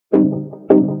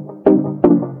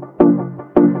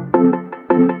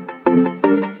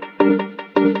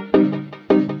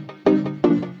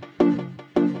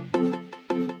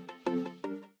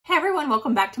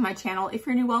to my channel. If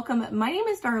you're new, welcome. My name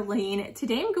is Darlene.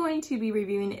 Today I'm going to be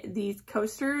reviewing these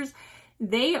coasters.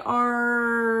 They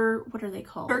are, what are they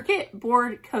called? Circuit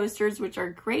board coasters, which are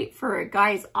great for a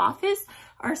guy's office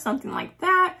or something like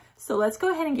that. So let's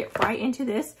go ahead and get right into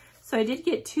this. So I did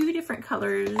get two different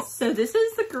colors. So this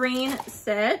is the green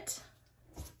set.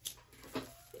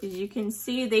 As you can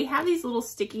see, they have these little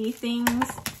sticky things,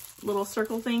 little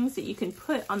circle things that you can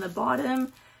put on the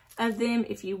bottom of them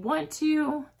if you want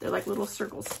to. They're like little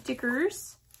circle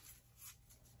stickers.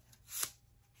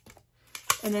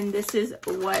 And then this is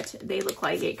what they look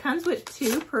like. It comes with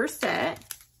 2 per set.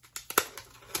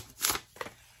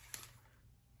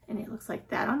 And it looks like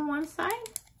that on one side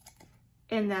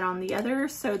and that on the other.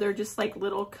 So they're just like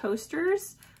little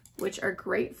coasters, which are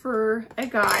great for a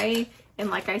guy. And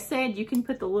like I said, you can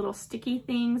put the little sticky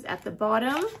things at the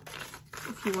bottom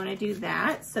if you want to do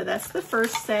that. So that's the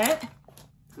first set.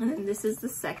 And then this is the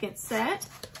second set.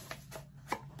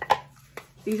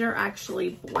 These are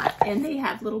actually black, and they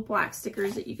have little black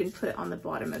stickers that you can put on the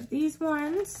bottom of these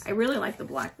ones. I really like the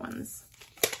black ones.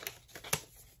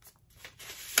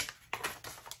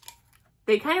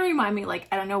 They kind of remind me, like,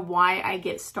 I don't know why I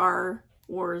get Star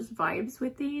Wars vibes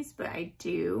with these, but I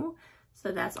do.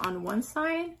 So that's on one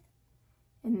side,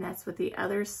 and that's what the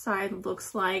other side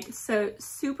looks like. So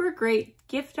super great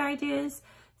gift ideas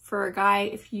for a guy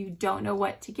if you don't know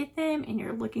what to get them and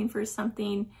you're looking for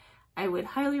something. I would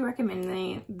highly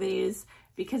recommend these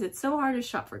because it's so hard to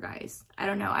shop for guys. I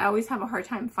don't know. I always have a hard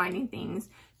time finding things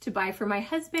to buy for my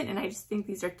husband, and I just think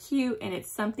these are cute, and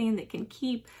it's something that can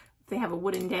keep, if they have a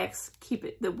wooden desk,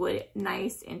 keep the wood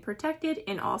nice and protected,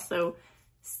 and also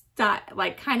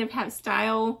like kind of have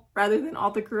style rather than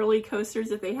all the girly coasters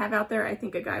that they have out there. I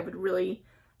think a guy would really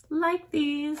like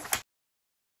these.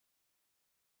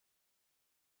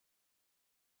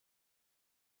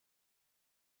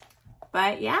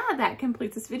 But yeah, that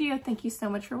completes this video. Thank you so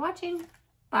much for watching.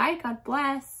 Bye. God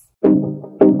bless.